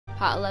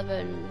Part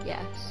 11,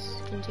 yes.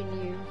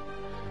 Continue.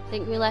 I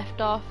think we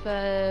left off,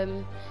 I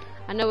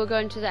know we're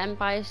going to the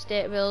Empire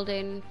State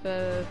Building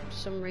for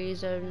some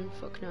reason,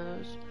 fuck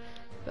knows.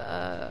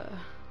 But,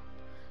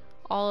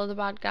 all of the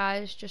bad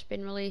guys just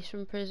been released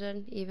from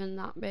prison, even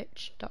that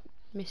bitch,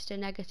 Mr.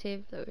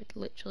 Negative, that we'd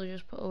literally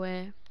just put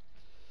away.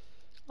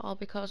 All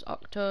because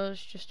Octo's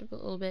just a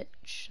little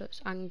bitch that's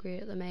angry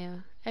at the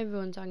mayor.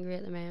 Everyone's angry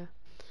at the mayor.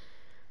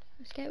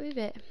 Let's get with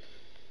it.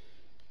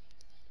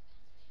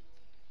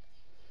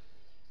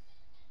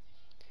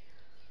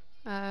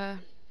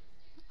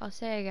 I'll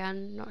say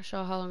again, not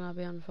sure how long I'll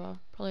be on for.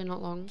 Probably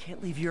not long.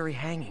 Can't leave Yuri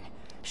hanging.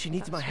 She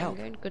needs my help.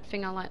 Good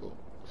thing I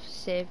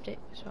saved it,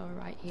 so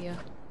right here.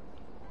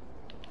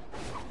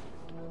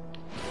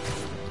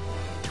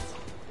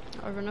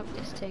 I'll run up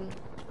this thing.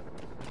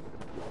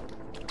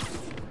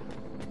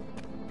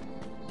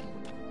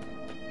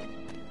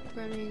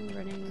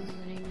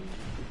 Running.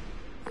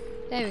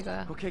 There we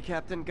go. Okay,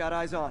 Captain, got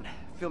eyes on.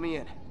 Fill me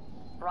in.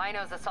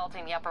 Rhino's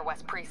assaulting the Upper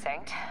West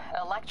Precinct.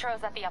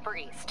 Electro's at the Upper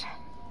East.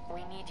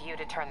 We need you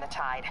to turn the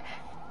tide.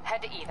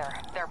 Head to either.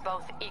 They're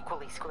both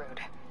equally screwed.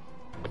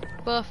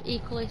 Both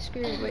equally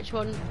screwed? Which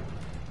one?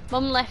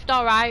 Mum left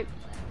alright.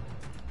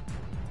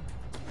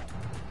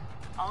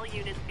 All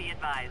units be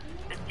advised.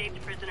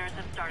 Escaped prisoners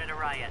have started a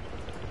riot.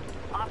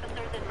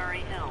 Officers in Murray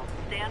Hill,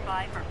 stand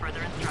by for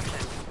further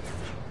instructions.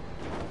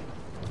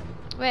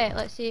 Wait,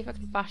 let's see if I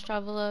can fast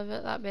travel over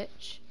that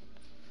bitch.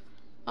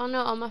 Oh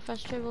no, all my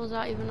fast travels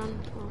aren't even on.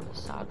 Oh,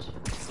 that's sad.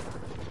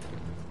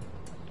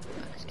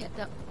 Let's get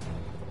that.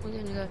 We're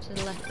gonna go to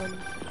the left one.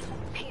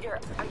 Peter,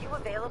 are you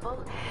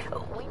available?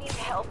 We need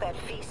help at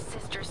Feast's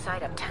sister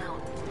site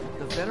uptown.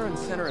 The Veterans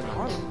Center in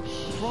Harlem.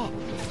 What's wrong?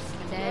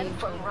 Men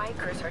from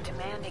Rikers are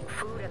demanding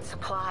food and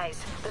supplies.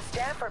 The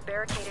staff are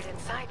barricaded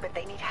inside, but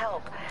they need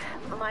help.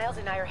 Miles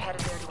and I are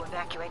headed there to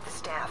evacuate the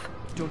staff.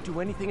 Don't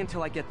do anything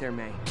until I get there,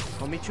 May.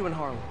 I'll meet you in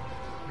Harlem.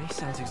 May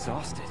sounds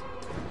exhausted.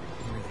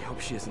 I really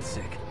hope she isn't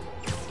sick.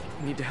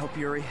 I need to help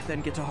Yuri, then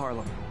get to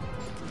Harlem.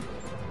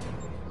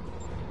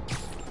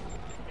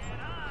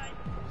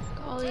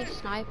 Got all these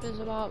snipers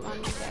about,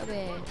 man. Get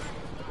away.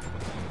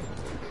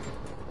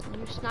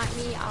 You snipe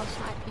me, I'll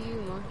snipe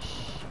you,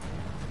 mush.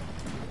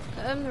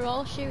 They're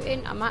all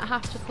shooting. I might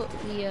have to put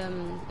the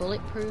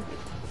bulletproof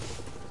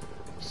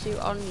suit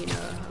on, you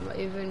know. I'm not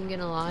even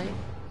gonna lie.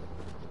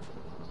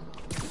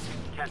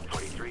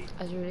 1043.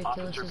 As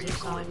ridiculous as it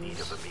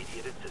sounds.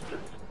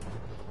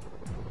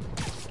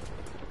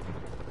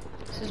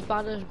 It's as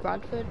bad as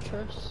Bradford,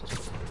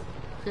 trust.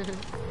 No,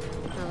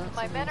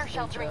 My men are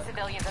sheltering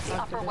civilians at the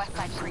Upper West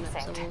Side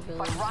Precinct,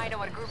 but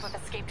Rhino and a group of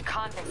escaped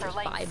convicts are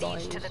laying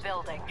siege to the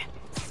building.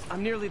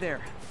 I'm nearly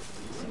there.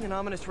 Seeing an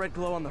ominous red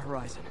glow on the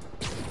horizon.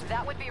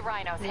 That would be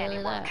Rhino's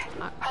handiwork.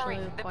 Hurry,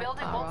 the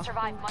building won't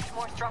survive much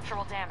more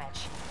structural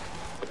damage.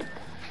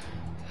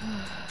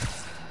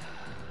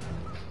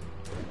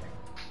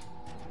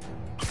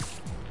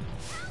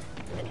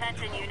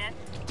 Attention units.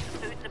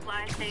 The food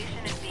supply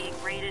station is being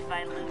raided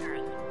by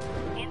looters.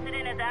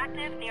 Incident is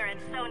active near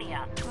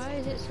Ansonia. Why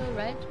is it so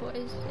red? What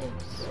is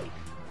this?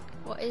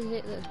 What is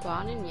it that's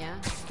burning, yeah?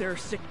 There are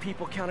sick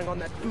people counting on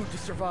that food to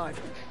survive.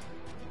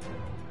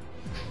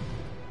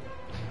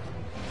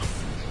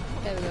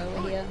 There we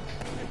go, we're here.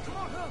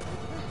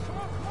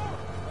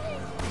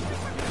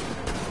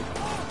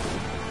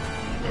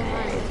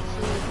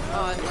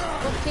 Oh, it's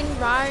fucking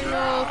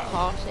Rhino, of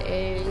course it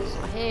is.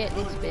 I hate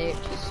this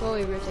bitch, it's so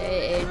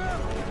irritating.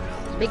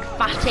 It's a big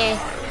fatty.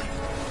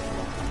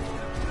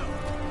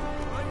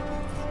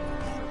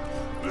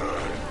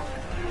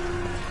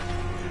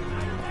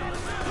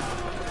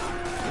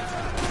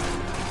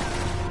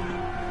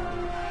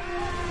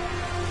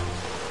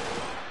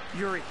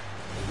 Yuri,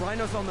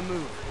 Rhino's on the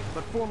move,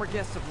 but former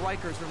guests of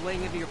Rikers are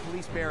laying into your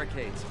police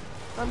barricades.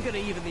 I'm gonna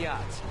even the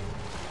odds.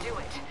 Do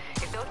it.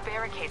 If those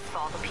barricades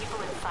fall, the people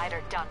inside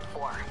are done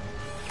for.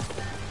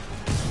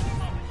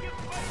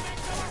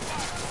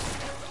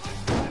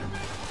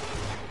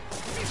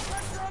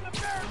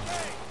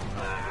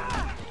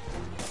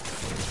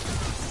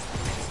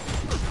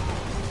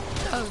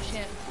 Oh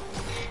shit.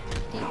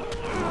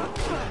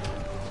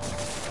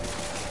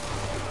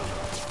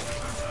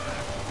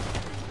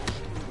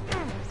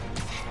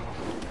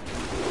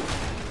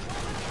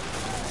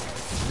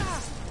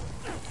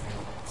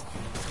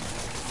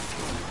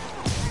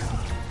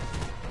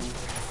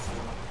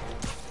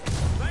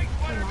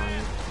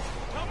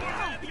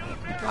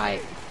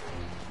 Right.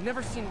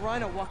 Never seen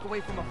Rhino walk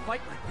away from a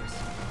fight like this.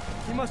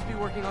 He must be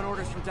working on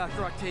orders from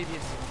Dr.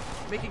 Octavius,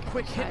 making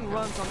quick hit and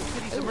runs on the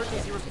city's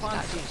emergency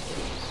response team.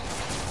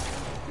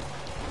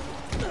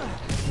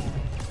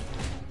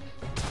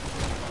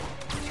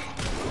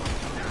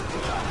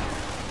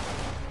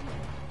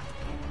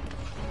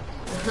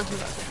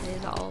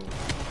 There's all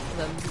of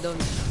them done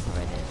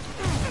already.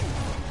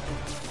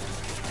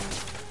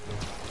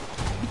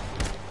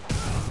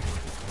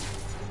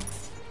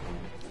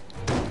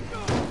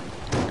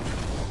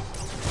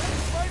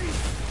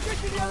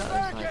 That was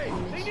like in this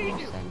one,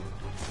 then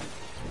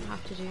I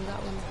have to do that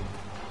one.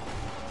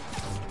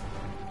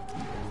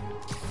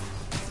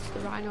 Is the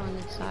Rhino on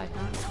this side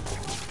now.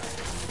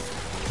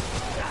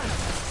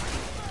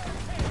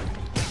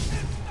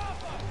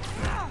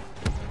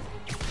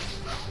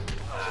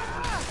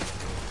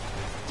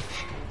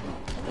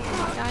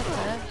 That guy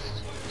first.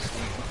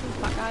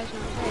 That guy's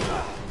not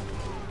there.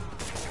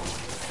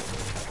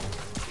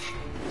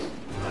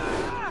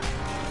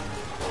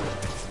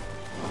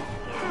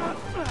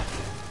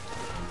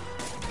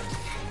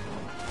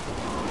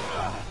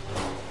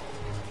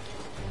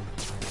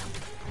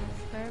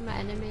 Where are my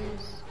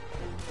enemies?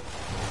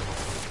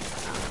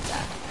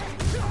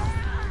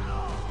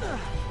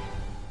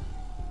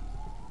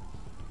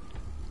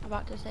 I'm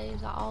about to say,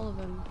 is that all of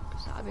them?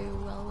 Because that'd be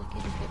well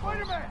wicked if it was.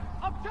 Spiderman!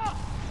 Up top!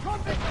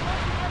 Trumpet!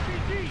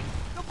 RPG!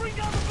 They'll bring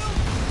down the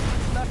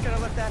building! Not gonna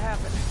let that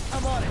happen.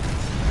 I'm on it.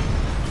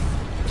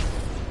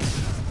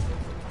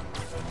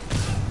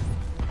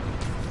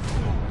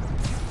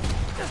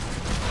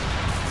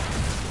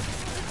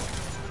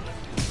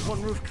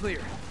 One roof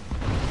clear.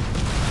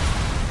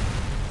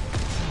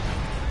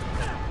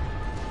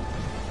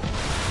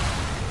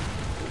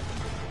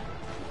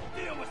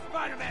 Deal with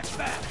Spider-Man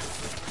fast!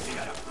 We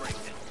gotta break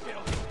this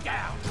building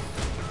down!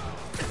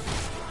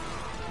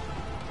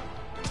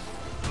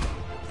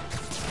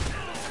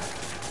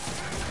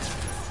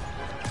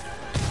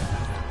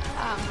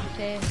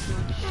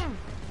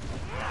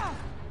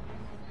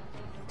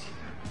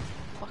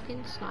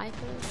 Fucking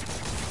snipers.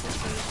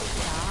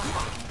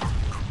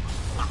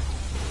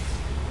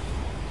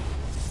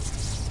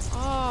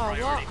 Oh,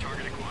 what?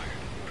 Target acquired.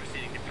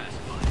 Proceeding to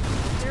pacify.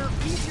 There are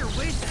easier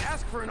ways to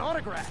ask for an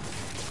autograph.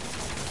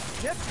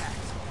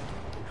 Jetpacks?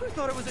 Who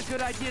thought it was a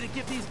good idea to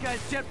give these guys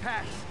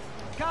jetpacks?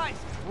 Guys,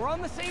 we're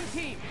on the same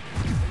team.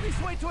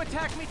 Please wait to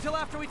attack me till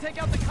after we take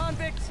out the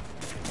convicts.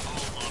 All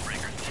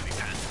lawbreakers will be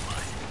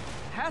pacified.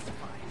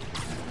 Pacified?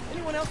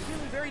 Anyone else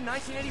feeling very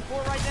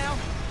 1984 right now?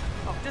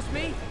 Oh, just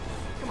me?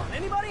 Come on,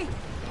 anybody?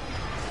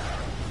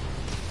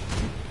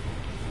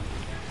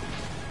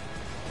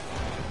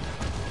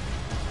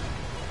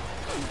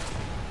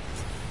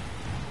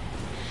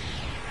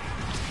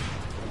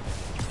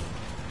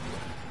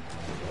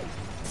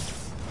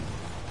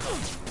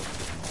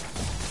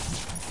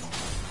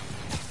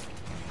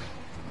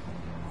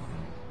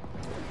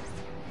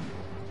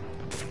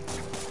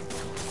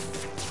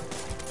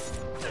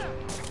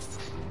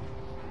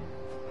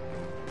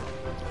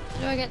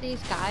 Do I get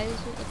these guys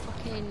with the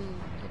fucking...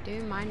 They're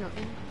doing my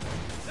nothing.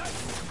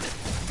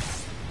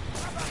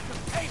 How about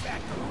some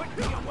payback for putting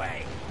me away?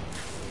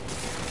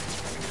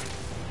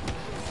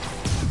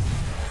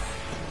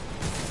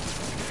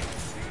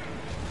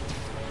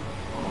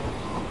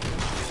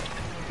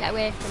 Get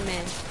away from me,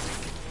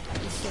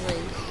 you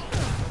sillies.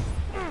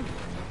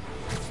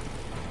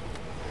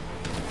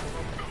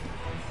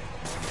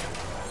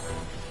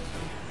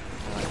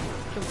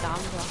 Jump down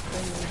block,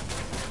 really.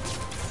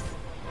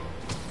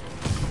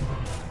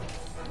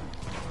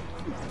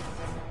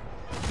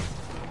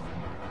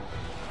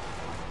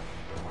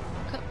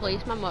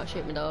 Policeman won't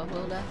shoot me though,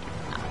 will they?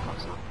 Nah, of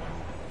course not.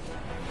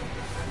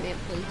 Maybe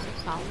police at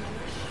sound.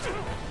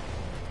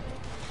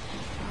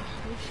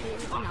 Who's shooting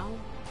me now?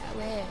 Get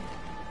away.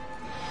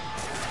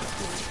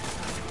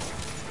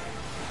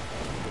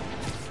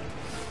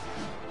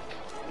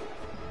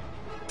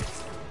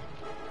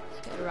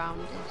 Let's get around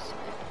this.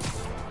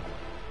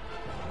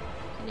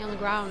 Is he on the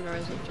ground or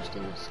is it just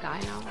in the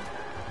sky now?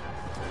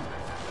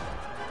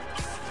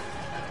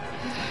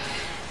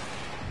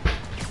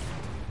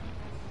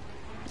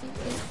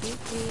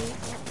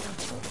 What the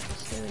fuck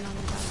is going on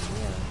down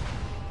here?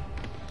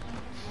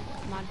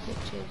 Mad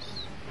bitches.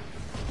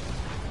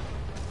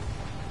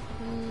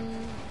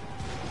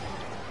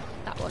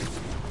 That one.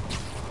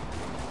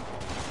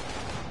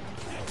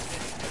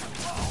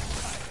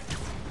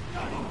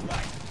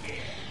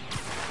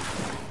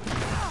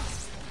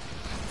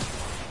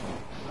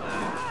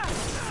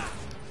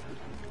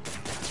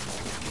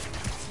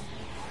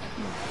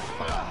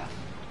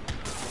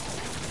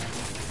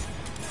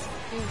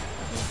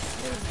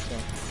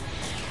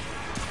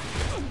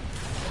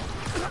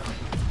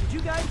 Did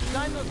you guys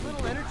design those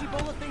little energy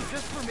bullet things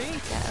just for me?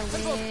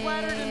 I'm both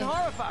flattered and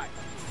horrified.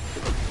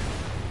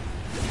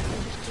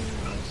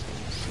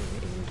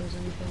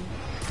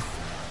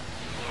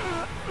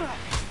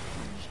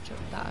 Just chuck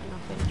that and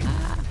nothing.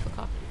 Ah, fuck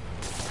off.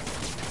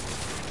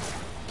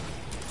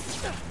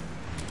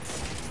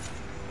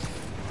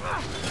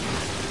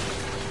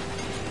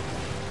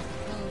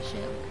 Holy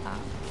shit, look at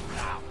that.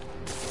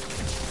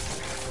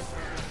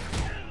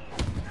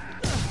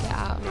 Get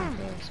out of my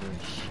face,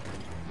 mush.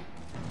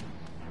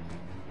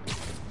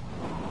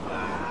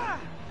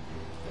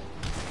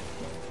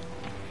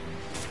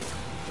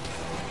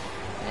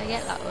 Did I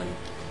get that one?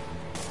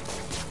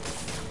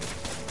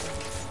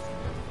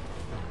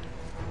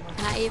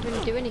 Can I even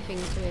do anything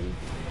to him?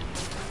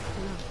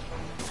 No.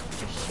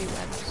 Just shoot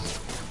webs.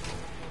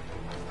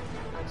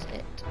 That's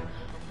it.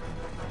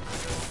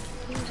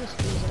 Can you just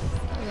use it?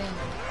 Get away.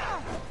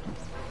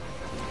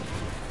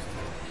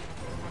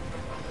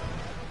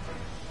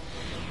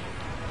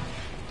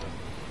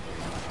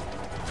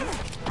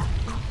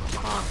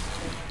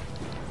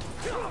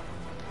 Oh.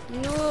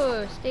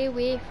 No, stay Stay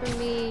away from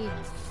me.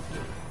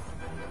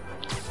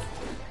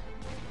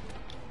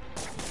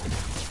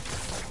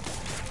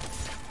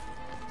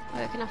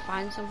 Where can I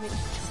find something to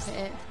chuck at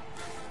it?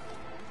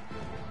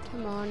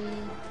 Come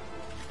on.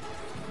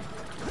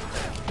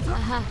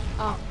 Aha.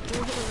 Oh,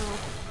 no.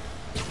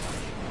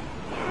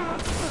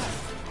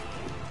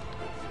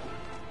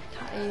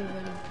 Can't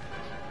even.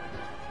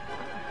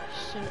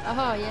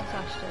 Oh, yes,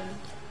 Ashton.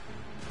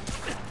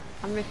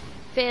 I'm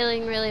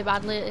failing really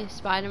badly at this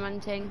Spiderman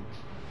thing.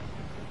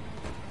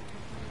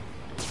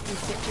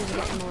 These bitches are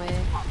getting away.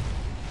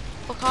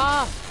 Fuck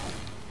off!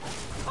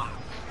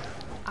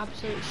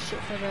 Absolute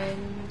shit for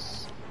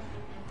brains.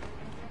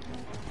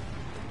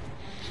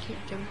 Just keep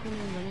jumping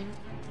and running.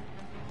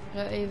 I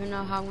don't even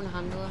know how I'm gonna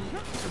handle them.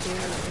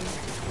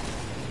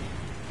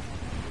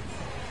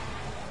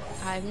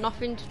 I have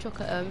nothing to chuck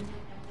at them.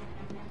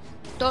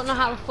 Don't know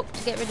how the fuck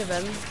to get rid of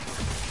them.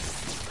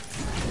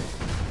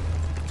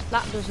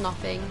 That does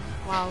nothing.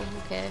 Wow,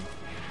 okay.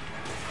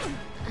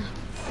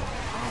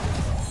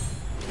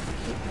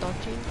 Keep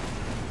dodging.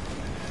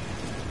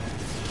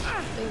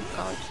 Oh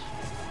god.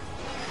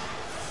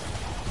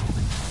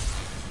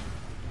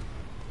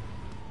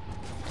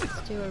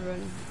 Let's do a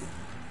run.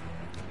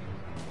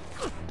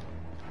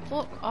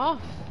 Fuck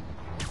off.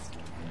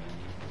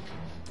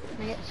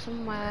 Can I get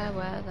somewhere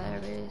where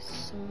there is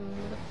some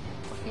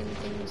fucking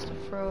things to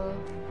throw?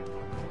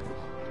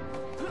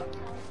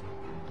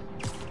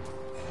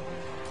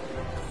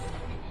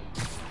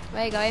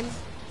 Where are you going?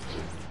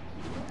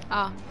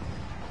 Ah.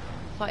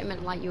 I thought you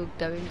meant like you were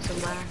going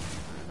somewhere. I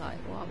was like,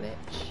 what a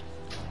bitch.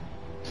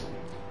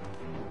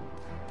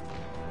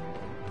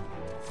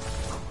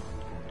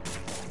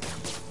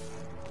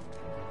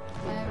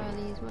 Where are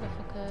these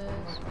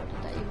motherfuckers? What did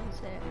that even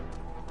say?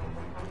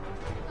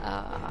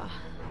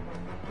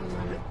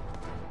 Man.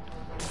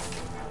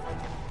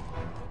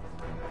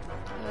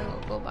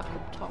 I'll go back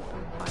up top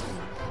and fight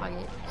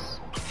fights.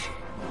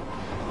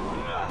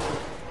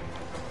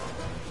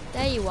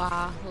 There you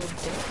are, little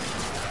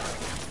bitch.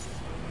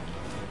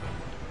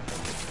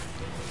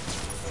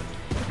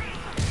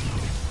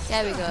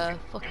 There we go,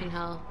 fucking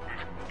hell.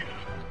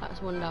 That's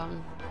one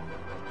down.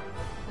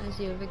 Where's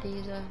the other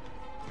geezer?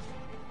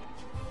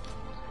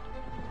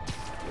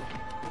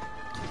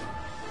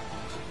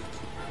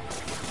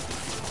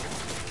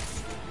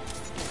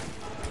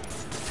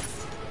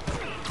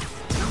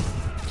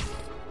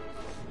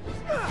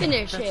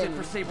 Finish That's him. it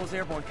for Sable's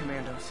airborne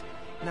commandos.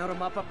 Now to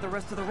mop up the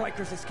rest of the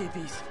Rikers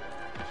escapees.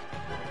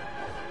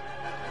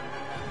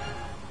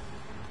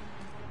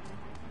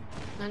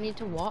 I need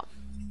to what?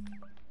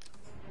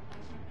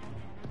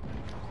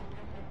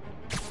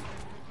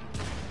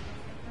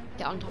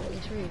 Get on top of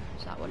this roof,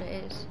 is that what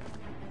it is?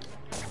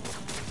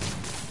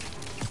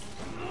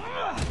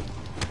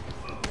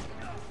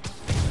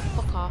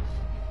 Fuck off.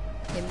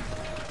 Him.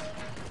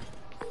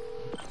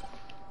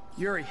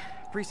 Yuri,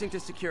 precinct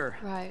is secure.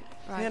 Right.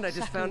 And I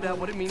just found out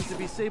what it means to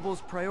be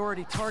Sable's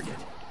priority target.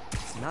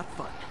 It's not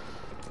fun.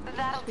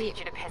 That'll teach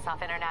you to piss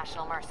off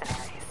international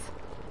mercenaries.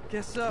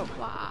 Guess so.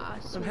 Wow,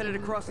 I'm headed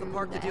across the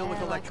park to deal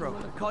with Electro.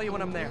 Call you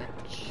when I'm there.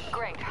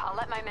 Great, I'll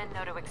let my men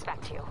know to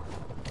expect you.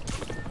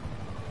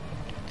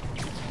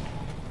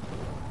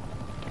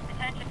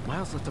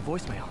 Miles left a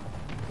voicemail.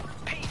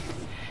 Pete!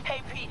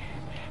 Hey, Pete.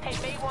 Hey,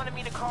 May wanted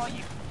me to call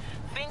you.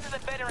 Things at the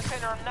Veteran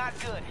Center are not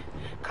good.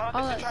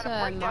 Convicts are trying to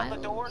break down the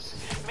doors.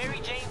 Mary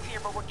Jane's here,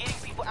 but we're getting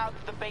people out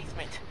to the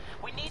basement.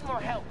 We need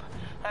more help.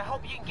 I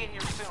hope you can get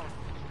here soon.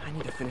 I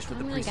need to finish with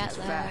I'm the gonna get precincts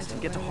there. fast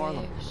and get to don't Harlem.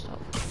 worry. Stop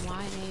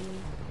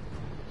whining.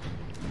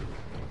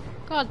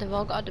 God, they've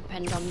all got to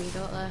depend on me,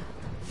 don't they?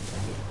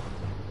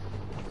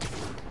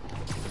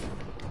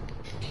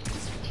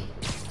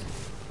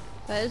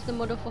 Where's the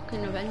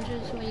motherfucking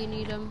Avengers when you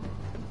need them?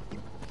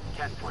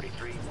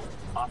 1043.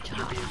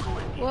 Officer vehicle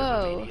in need of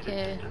Whoa, immediate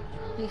okay. assistance.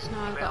 At least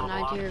now I've got an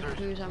idea of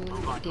who's I'm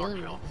going to be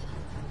dealing with.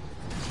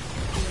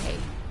 Yay.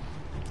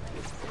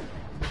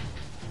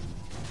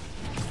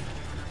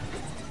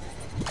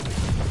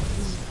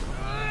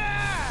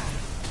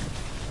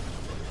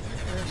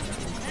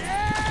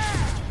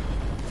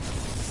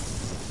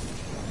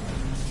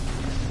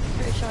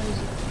 Pretty sure he's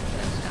the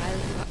first guy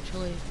that's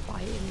actually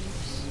fighting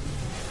this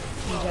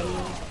in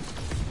general.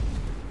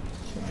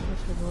 Shit,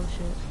 what's the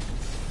bullshit?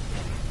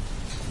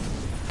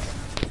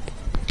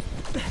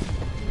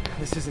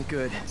 This isn't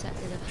good.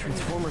 Exactly the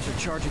Transformers are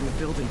charging the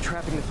building,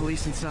 trapping the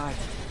police inside.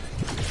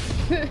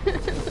 Look at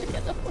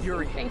the fucking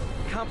Yuri, thing.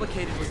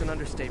 complicated was an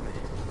understatement.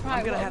 Right,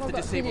 I'm gonna what have am to I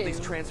about to disable do? these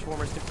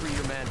Transformers to free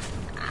your men.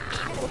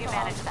 Even if you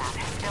manage that,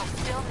 they'll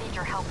still need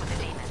your help with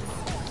the demons.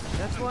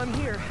 That's why I'm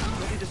here,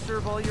 ready to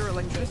serve all your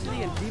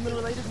electricity and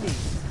demon-related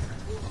needs.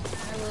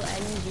 I will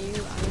end you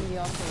and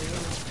your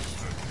career.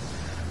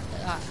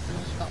 Look at that, I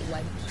just got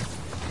wedged.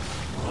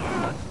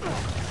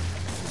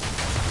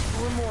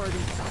 Four more of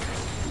these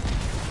suckers.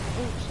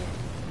 Oh shit.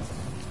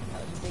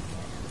 That was a big hit.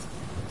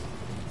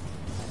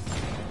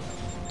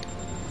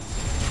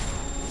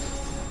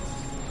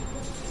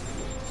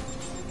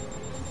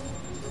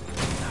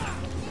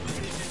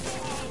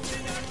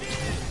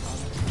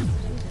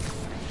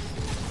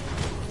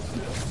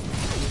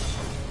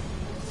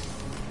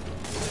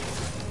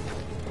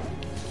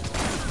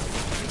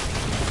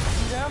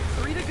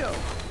 go.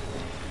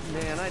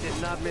 Man, I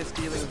did not miss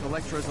dealing with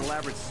Electro's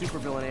elaborate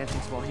supervillain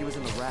antics while he was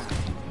in the raft.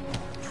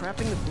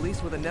 Trapping the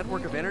police with a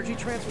network of energy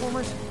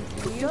transformers?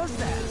 Who does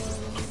that?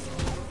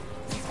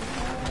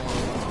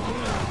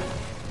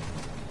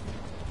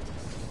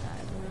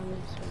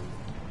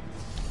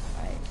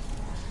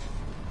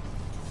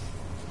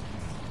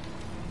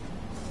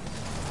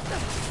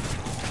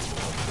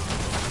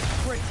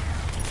 Great.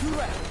 2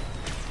 left.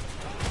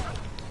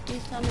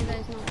 Please tell me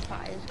there's not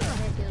fires. I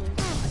hate dealing with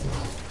fires.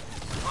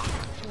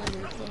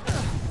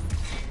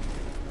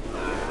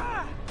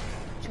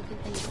 Chucking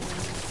things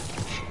around.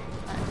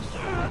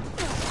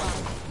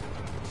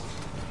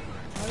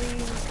 How are you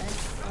dead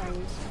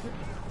flies?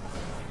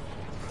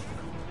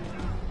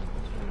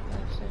 One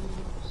person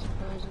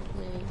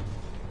supposedly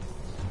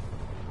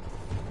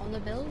on the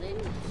building?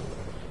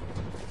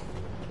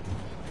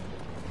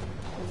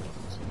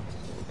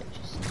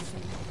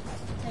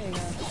 There you go.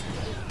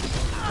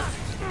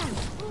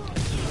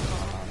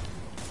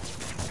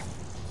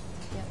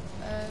 Yep,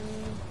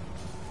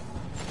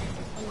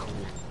 on to the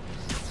next.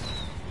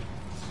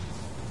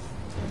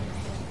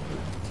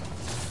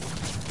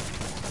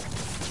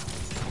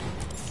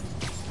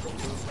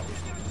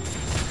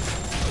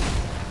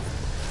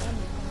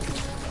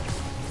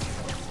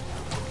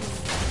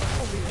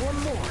 Only one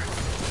more.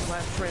 The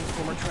last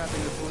transformer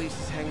trapping the police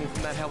is hanging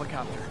from that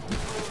helicopter.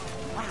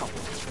 Wow.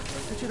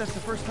 I bet you that's the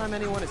first time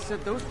anyone has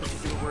said those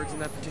particular words in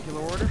that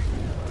particular order.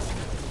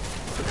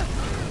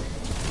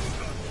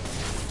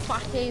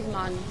 Fatties,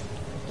 man.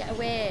 Get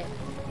away.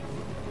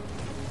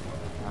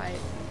 Right.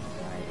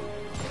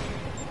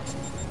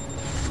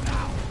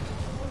 How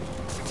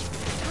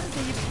did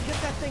they even get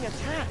that thing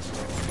attached?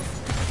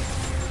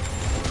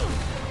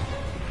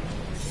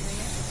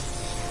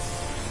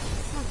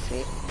 Oh,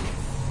 sweet.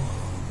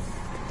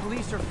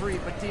 Police are free,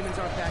 but demons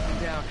aren't backing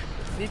down.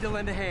 Need to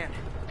lend a hand.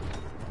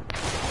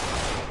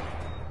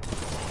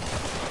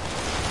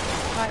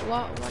 Right,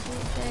 what do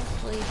you say,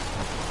 please?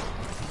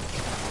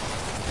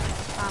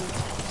 Bam.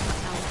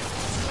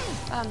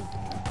 Bam.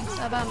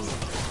 Bam.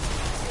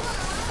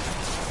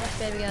 Yes,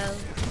 baby girl.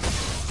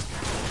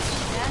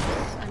 Yes,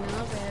 I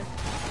know, babe.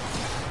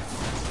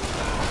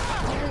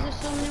 Oh, there's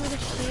so many with a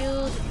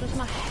shield. It does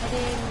my head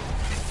in.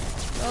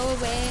 Go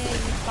away,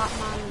 you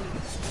Batman.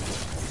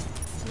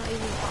 Not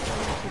even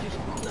Batman, you're just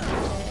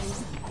irritating.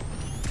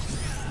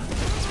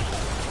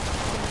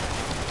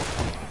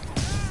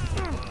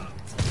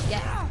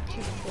 Yeah,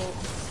 she's a boat.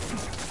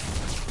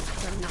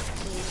 You're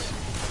Nazis.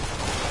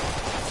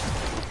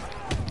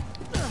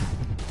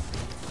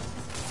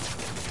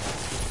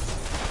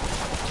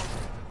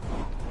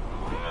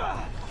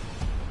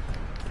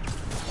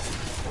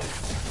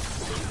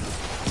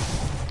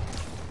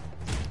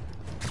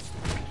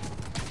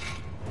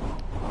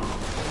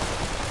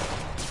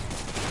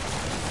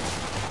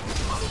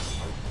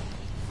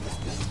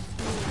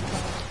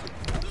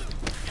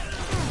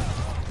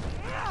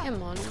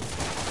 Come on.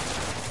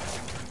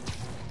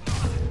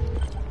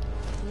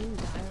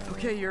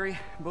 Okay, Yuri.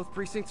 Both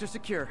precincts are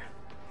secure.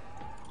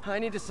 I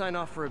need to sign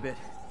off for a bit.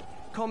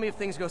 Call me if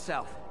things go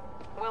south.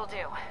 Will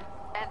do.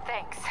 And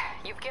thanks.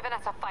 You've given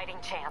us a fighting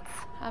chance.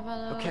 Have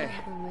a look. Okay.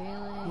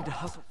 Really? Need to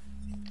hustle.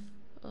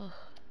 Ugh.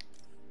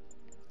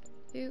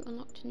 Ooh,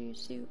 unlocked a new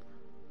suit.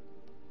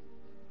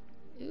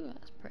 Ooh,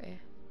 that's pretty.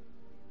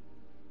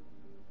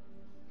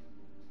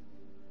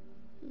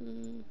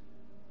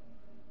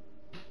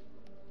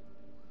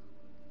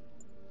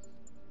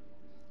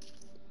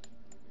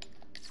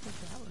 Look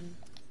at that one.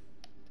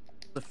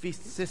 The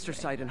Feast's sister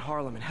site in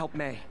Harlem and help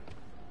May.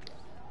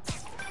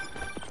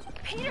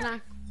 Can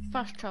I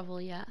fast travel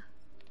yet?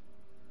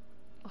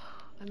 Oh,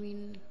 I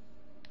mean,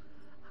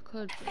 I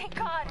could. Thank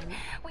God!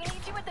 We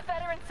need you at the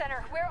Veterans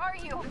Center. Where are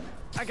you?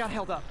 I got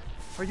held up.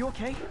 Are you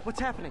okay? What's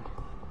happening?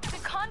 The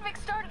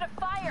convicts started a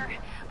fire.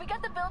 We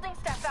got the building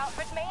staff out,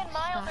 but May and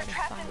Miles are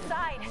trapped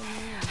inside.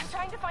 I'm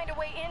trying to find a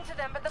way into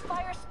them, but the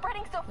fire's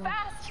spreading so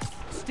fast.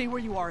 Stay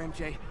where you are,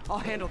 MJ. I'll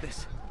handle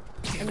this.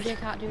 MJ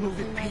can't do Move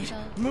anything it, by Pete.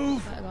 himself.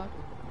 Move! Swear to God.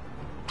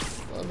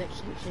 Little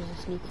bitch thinks she's a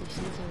sneaky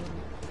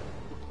woman.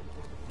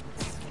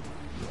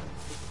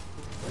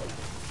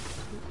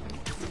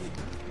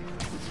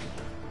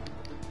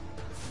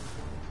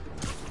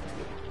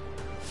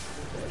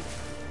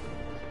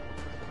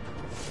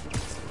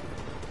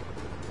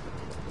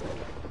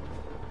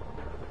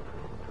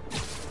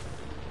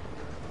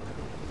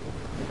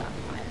 That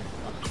fire.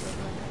 Oh,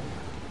 lovely.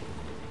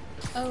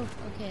 Oh,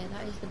 okay,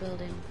 that is the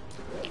building.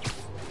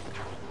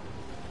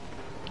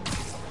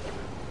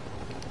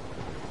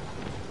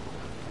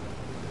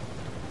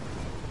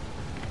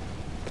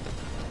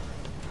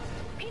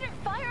 Peter,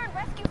 fire and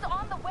rescue's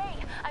on the way.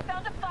 I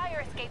found a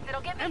fire escape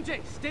that'll get me...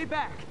 MJ, stay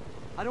back!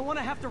 I don't want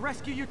to have to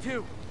rescue you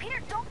too.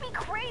 Peter, don't be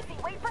crazy.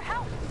 Wait for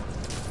help.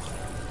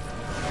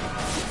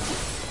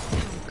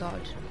 Oh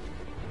God.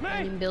 May!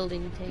 Random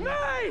building thing.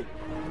 May!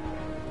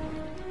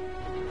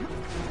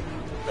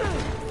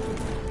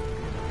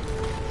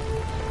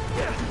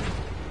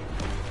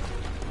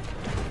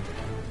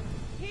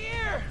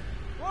 Here!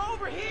 We're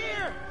over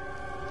here!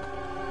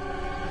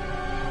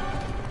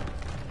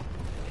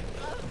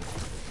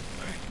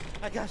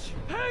 got you.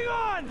 Hang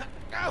on!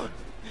 Go!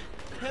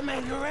 Hey,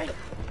 man, you alright?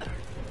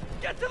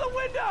 Get to the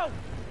window!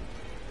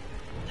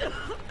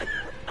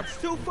 It's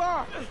too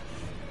far.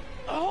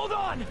 Hold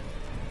on!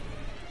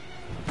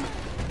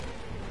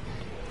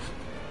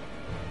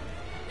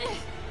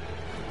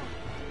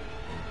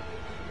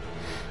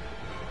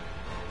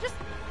 Just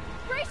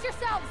brace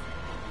yourselves!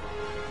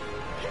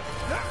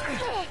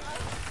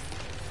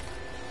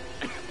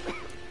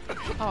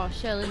 Oh,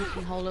 surely you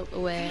can hold up the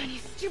weight. You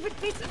stupid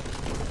piece of...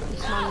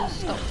 This man has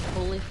stopped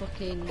fully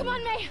fucking Come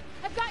on, May!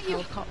 I've got you!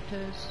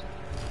 helicopters.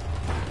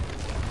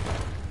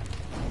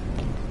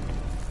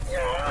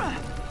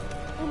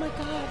 Oh my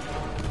god.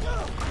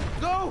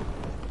 Go!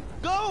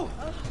 Go!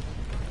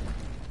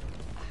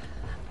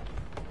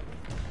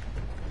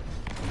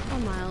 Oh,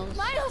 Miles.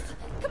 Miles!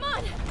 Come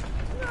on!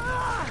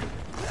 No!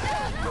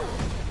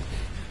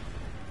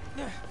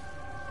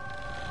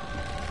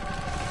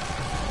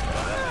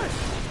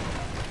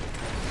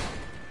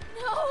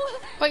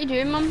 What are you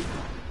doing, Mum?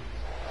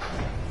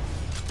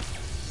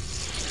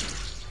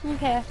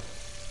 Okay.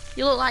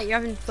 You look like you're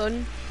having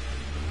fun.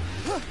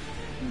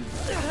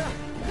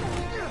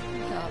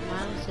 Got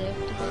Miles saved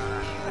a bit.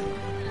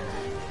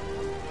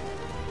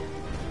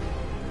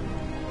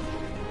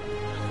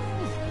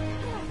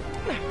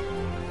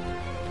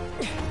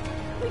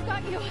 We've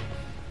got you.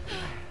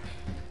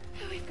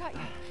 We've got you.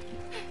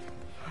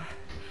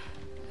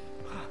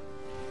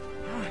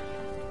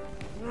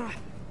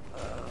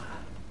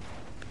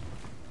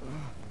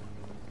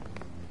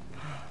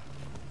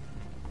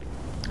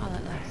 I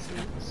like that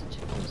scene. It's such a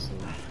cool scene.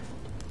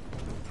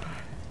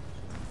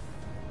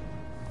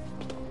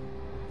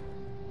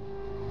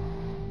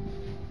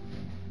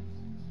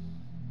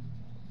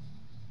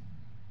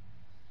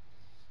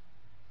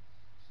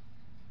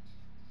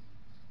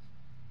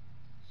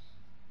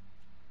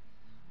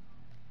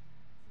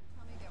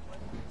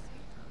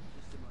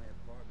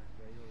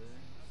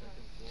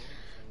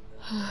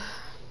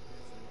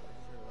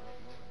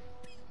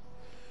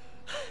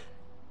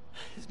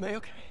 Is May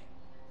okay?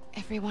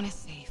 Everyone is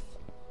safe.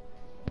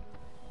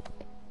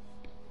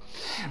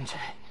 MJ,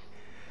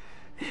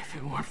 if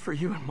it weren't for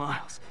you and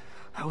Miles,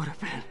 I would have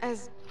been...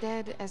 As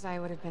dead as I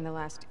would have been the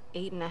last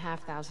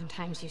 8,500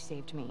 times you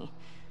saved me.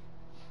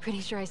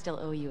 Pretty sure I still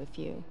owe you a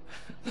few.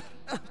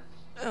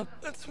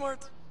 That's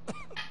smart.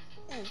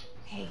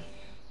 Hey.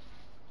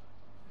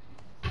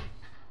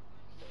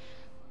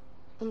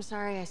 I'm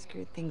sorry I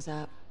screwed things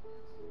up.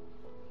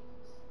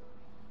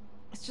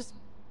 It's just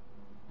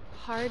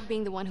hard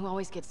being the one who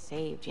always gets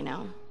saved, you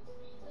know?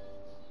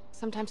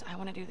 Sometimes I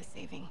want to do the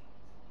saving.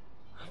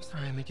 I'm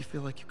sorry I made you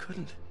feel like you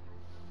couldn't.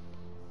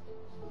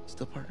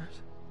 Still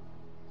partners?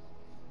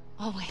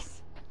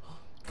 Always.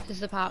 This is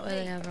the part where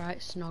they have right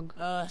snog.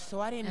 So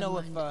I didn't know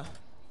if,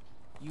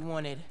 you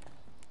wanted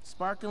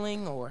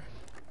sparkling or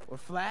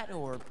flat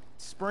or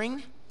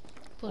spring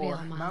Bloody or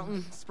hell, Miles.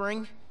 mountain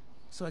spring.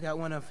 So I got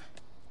one of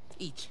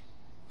each.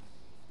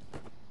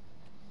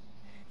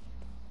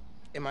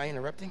 Am I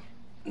interrupting?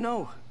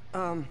 No.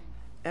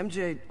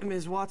 MJ,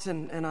 Ms.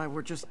 Watson, and I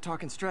were just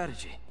talking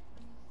strategy.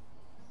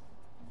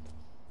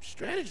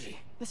 Strategy?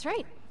 That's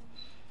right.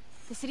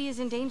 The city is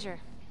in danger.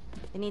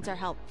 It needs our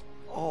help.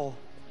 All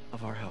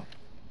of our help.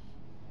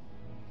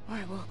 All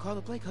right, well, call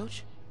the play,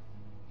 coach.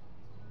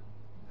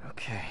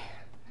 Okay.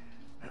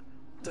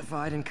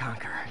 Divide and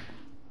conquer.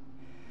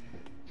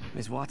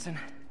 Ms. Watson,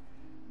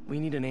 we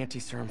need an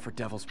anti-serum for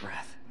Devil's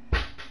Breath.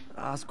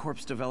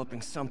 Oscorp's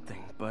developing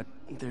something, but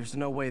there's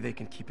no way they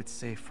can keep it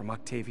safe from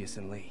Octavius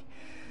and Lee.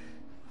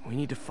 We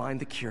need to find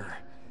the cure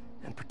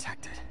and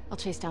protect it. I'll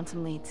chase down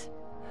some leads.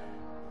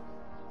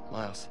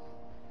 Miles,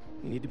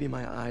 you need to be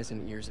my eyes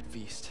and ears at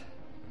Feast.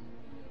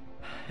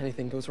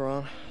 Anything goes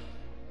wrong,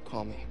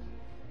 call me.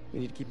 We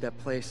need to keep that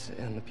place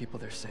and the people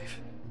there safe.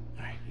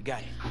 All right, you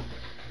got it.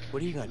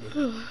 What are you gonna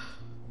do?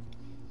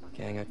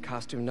 Gang of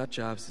costume nut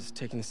jobs is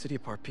taking the city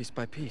apart piece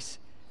by piece.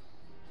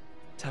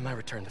 Time I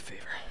return the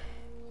favor.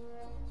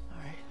 All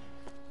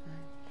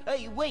right.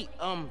 Hey, wait,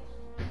 how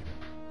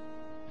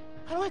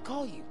do I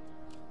call you?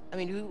 I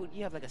mean, do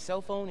you have like a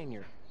cell phone in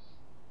your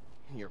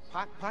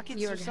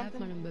pockets You or already have something?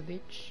 my number,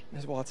 bitch.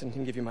 Ms. Watson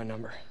can give you my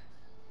number.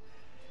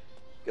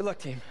 Good luck,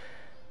 team.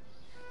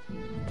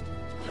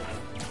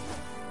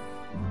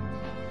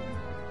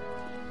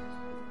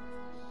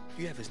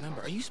 You have his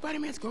number. Are you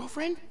Spider-Man's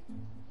girlfriend?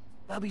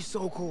 That'd be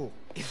so cool.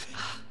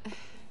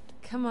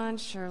 Come on,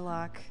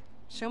 Sherlock.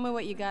 Show me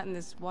what you got in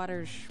this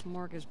water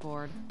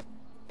smorgasbord.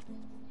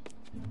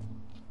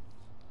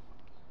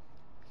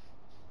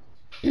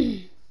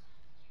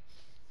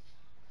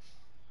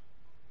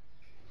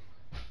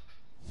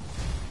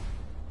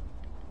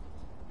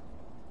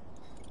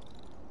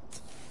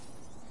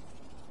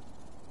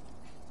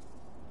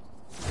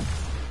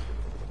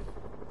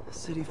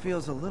 The city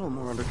feels a little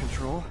more under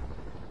control.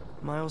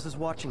 Miles is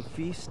watching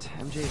Feast,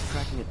 MJ is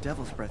tracking a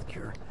Devil's Breath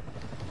cure.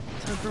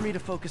 Time for me to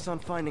focus on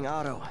finding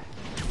Otto,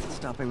 and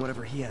stopping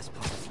whatever he has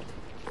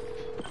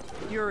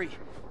planned. Yuri,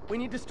 we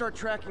need to start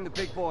tracking the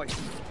big boy.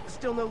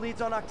 Still no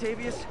leads on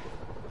Octavius?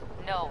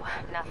 No,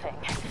 nothing.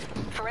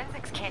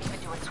 Forensics can't even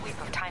do a sweep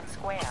of Times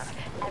Square.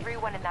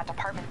 Everyone in that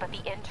department but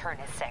the intern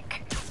is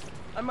sick.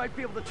 I might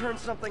be able to turn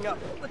something up.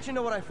 Let you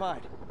know what I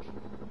find.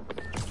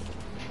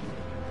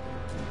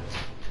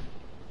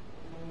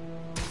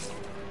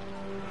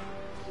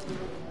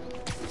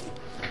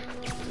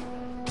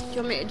 Do you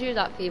want me to do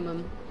that for you,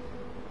 Mum?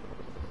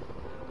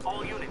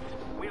 All units,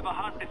 we have a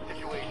hostage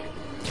situation.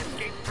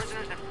 Escaped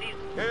prisoners have seized...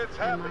 It's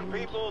happened,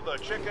 people. The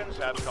chickens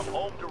have come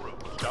home to roost.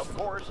 Of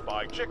course,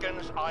 by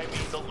chickens, I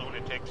mean the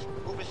lunatics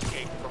who've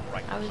escaped from How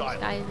is Rikers this guy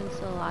Island. even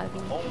still alive?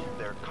 Home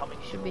they're coming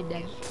Should be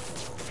dead.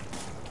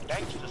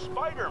 Thanks to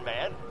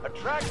Spiderman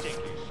attracting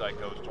these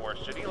psychos to our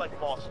city like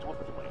moths to a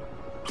flame.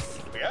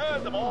 We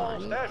had them all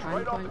stashed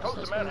right off the coast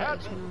of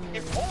Manhattan.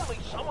 If only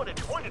someone had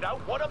pointed out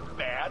what a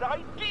bad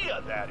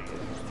idea that is.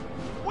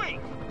 Wait!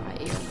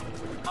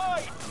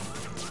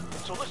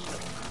 So listen to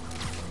me.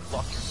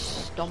 Look,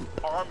 Stomp.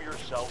 arm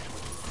yourselves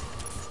with...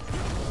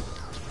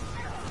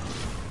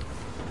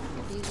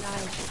 These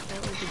guys should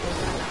totally be dead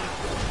right now.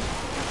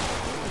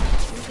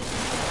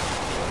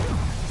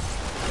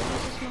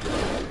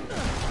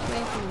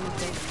 Away from them,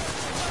 okay.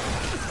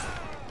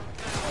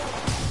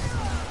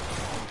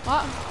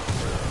 What?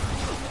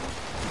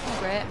 Oh,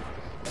 great.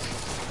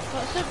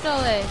 What's up,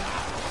 Dolly?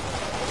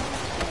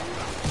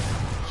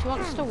 She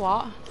wants to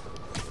what?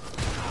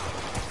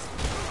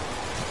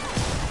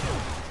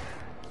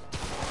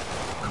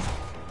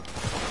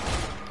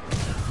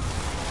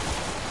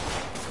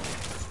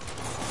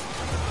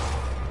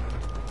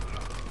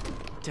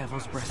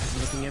 Devil's Breath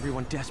is making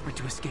everyone desperate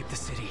to escape the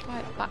city.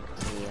 Right back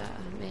to the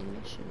main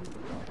mission.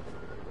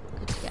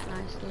 Good to get a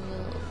nice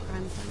little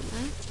crime point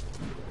there.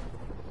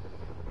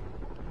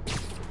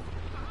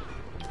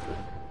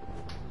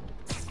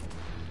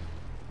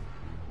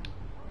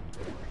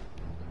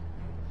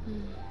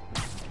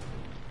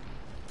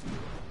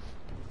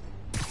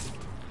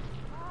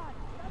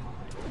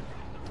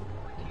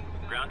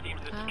 Ground team,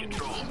 this is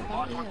Control.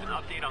 Boss wants an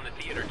update on the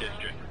theater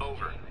district.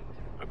 Over.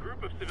 A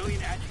group of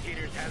civilian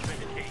agitators has been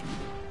detained.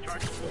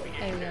 Charges will be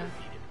issued as needed.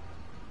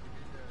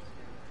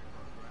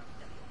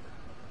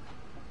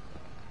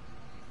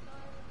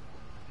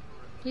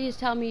 Please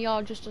tell me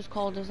you're just as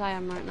cold as I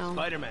am right now.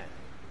 Spiderman,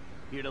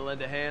 here to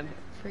lend a hand?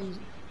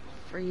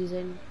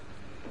 Freezing.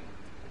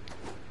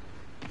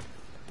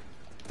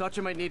 Thought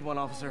you might need one,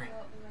 officer.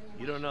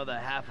 You don't know the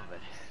half of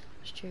it.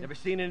 It's true. Never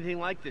seen anything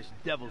like this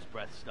Devil's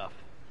Breath stuff.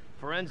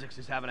 Forensics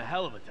is having a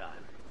hell of a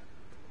time.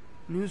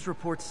 News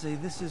reports say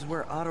this is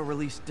where Otto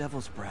released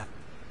Devil's Breath.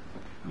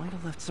 Might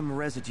have left some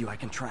residue I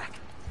can track.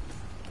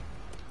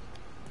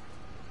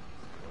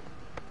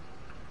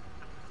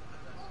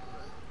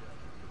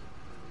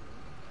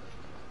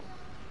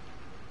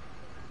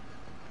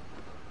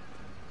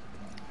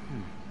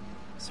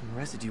 Some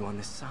residue on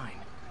this sign.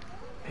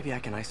 Maybe I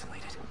can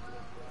isolate it.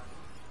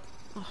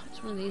 Oh,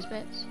 it's one of these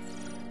bits.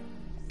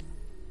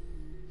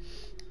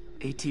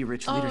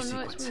 AT-rich Oh leader no,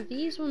 sequence. it's one of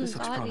these ones. This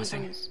looks I like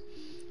promising. these ones.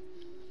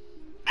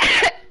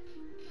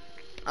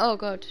 Oh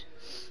god,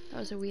 that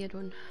was a weird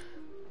one.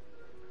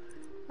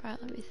 Right,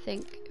 let me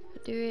think.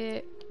 If I do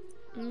it,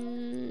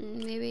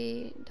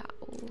 maybe that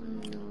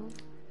one. No.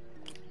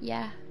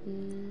 Yeah,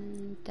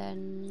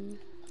 then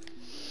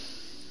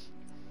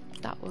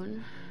that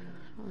one.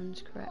 That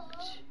one's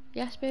correct.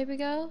 Yes, baby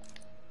girl.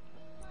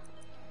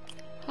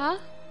 Huh?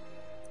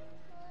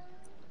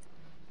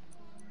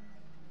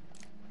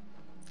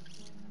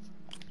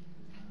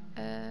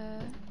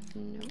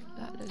 No,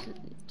 that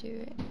doesn't do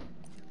it.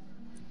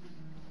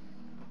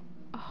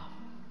 Oh.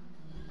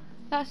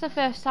 That's the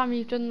first time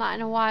you've done that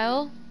in a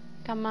while,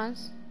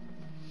 Gamaz.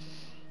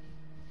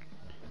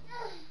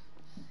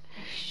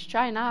 She's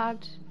trying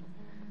hard.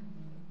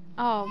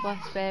 Oh,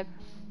 bless babe.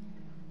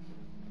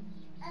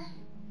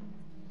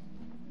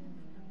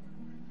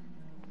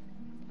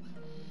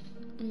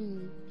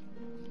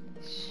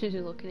 She's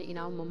looking at you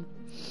now, Mum.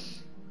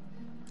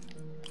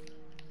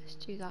 Let's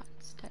do that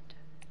instead.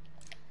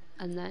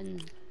 And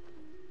then,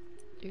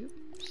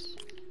 oops,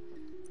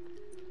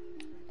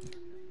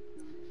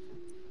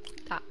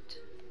 that.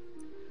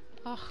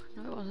 Oh,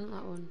 no, it wasn't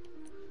that one.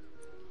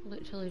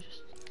 Literally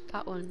just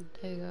that one.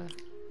 There you go.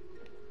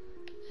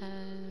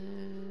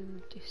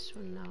 This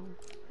one now.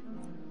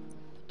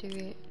 Do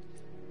it,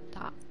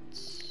 that,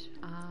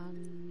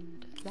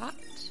 and that.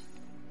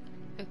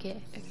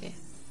 Okay, okay.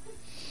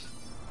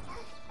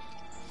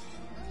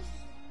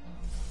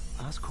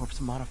 Oscorp's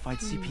modified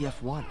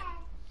CPF-1.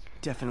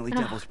 Definitely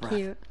Devil's Breath.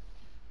 Cute.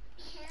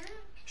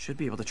 Should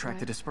be able to track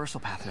the dispersal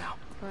path now.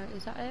 Right,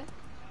 is that it?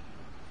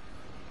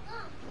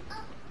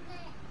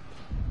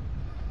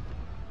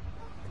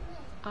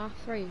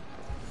 R3.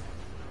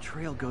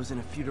 Trail goes in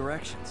a few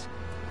directions.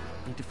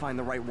 Need to find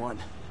the right one.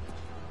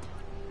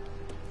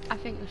 I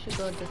think we should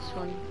go this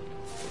one.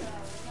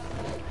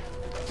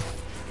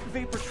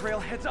 Vapor trail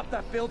heads up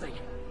that building.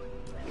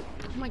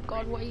 Oh my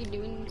god, what are you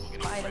doing,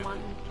 Spiderman?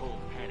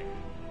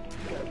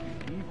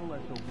 Evil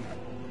as the wind.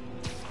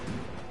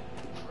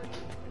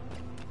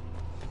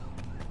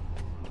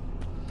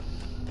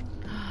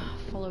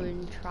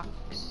 Following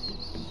tracks.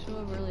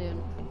 So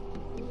brilliant.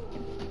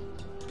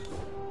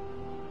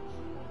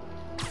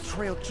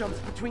 trail jumps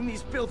between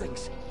these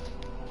buildings.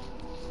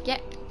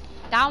 Get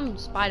down,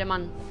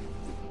 Spider-Man.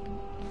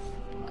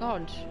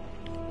 God.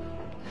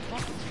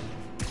 What?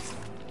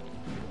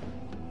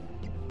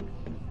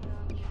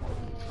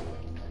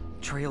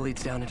 Trail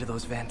leads down into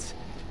those vents.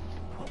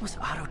 What was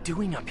Otto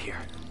doing up here?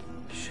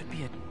 Should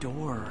be a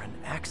door or an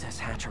access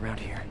hatch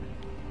around here.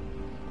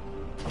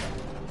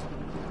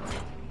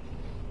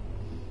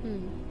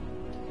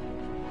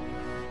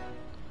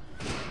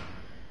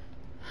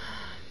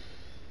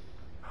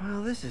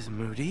 Well, this is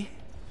moody.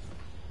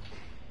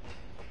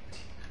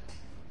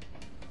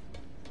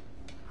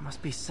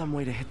 Must be some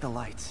way to hit the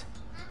lights.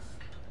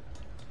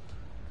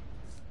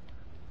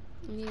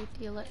 I need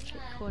the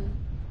electric one.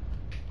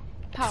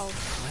 Pow.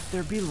 Let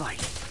there be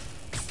light.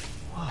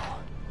 Whoa.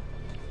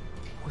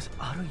 Was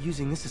Otto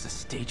using this as a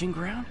staging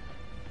ground?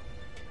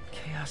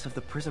 Chaos of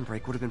the prison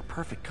break would have been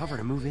perfect cover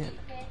to move in.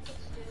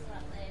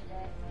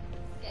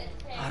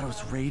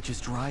 Otto's rage is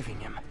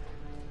driving him.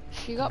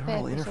 She got the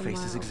neural paper interface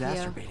is somewhere up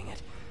exacerbating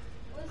it.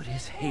 But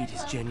his hate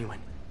is genuine.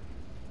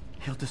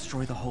 He'll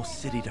destroy the whole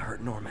city to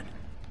hurt Norman.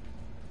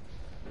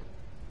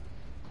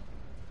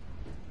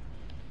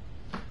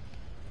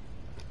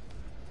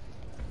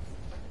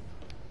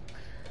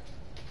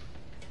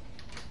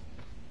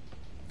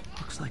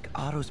 Looks like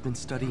Otto's been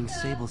studying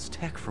Sable's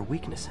tech for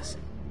weaknesses.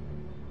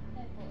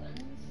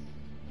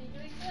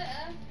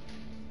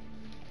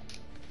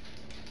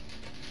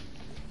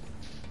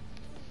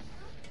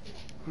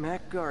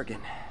 Mac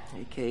Gargan,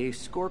 aka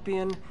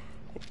Scorpion.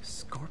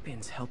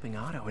 Scorpion's helping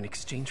Otto in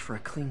exchange for a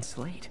clean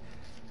slate.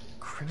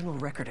 Criminal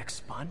record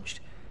expunged?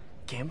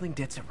 Gambling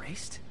debts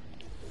erased?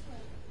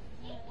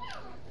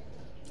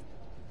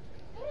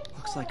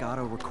 Looks like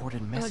Otto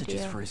recorded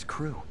messages for his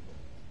crew.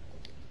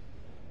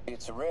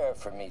 It's rare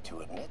for me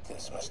to admit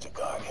this, Mr.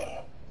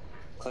 Gargan.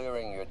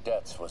 Clearing your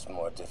debts was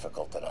more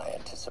difficult than I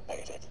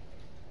anticipated.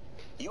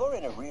 You're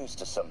in arrears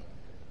to some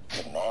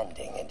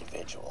demanding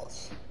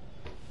individuals.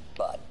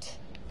 But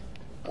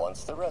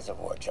once the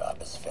reservoir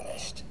job is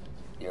finished,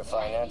 your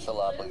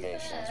financial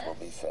obligations will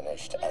be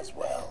finished as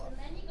well.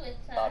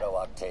 Otto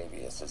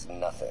Octavius is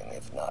nothing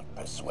if not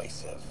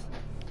persuasive.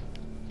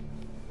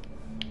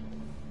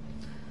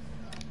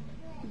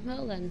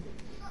 Well then.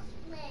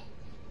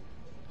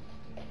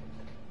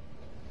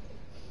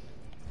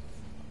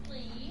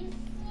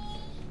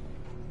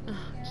 Oh,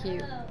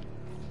 cute.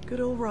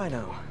 Good old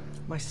Rhino.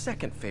 My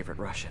second favorite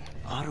Russian.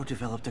 Otto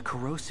developed a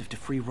corrosive to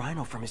free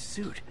Rhino from his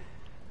suit.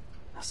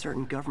 A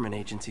certain government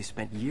agency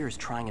spent years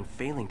trying and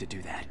failing to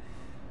do that.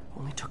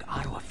 Only took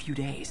Otto a few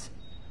days.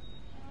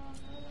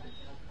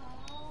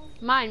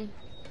 Mine.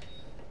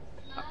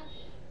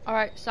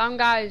 Alright, sound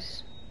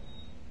guys.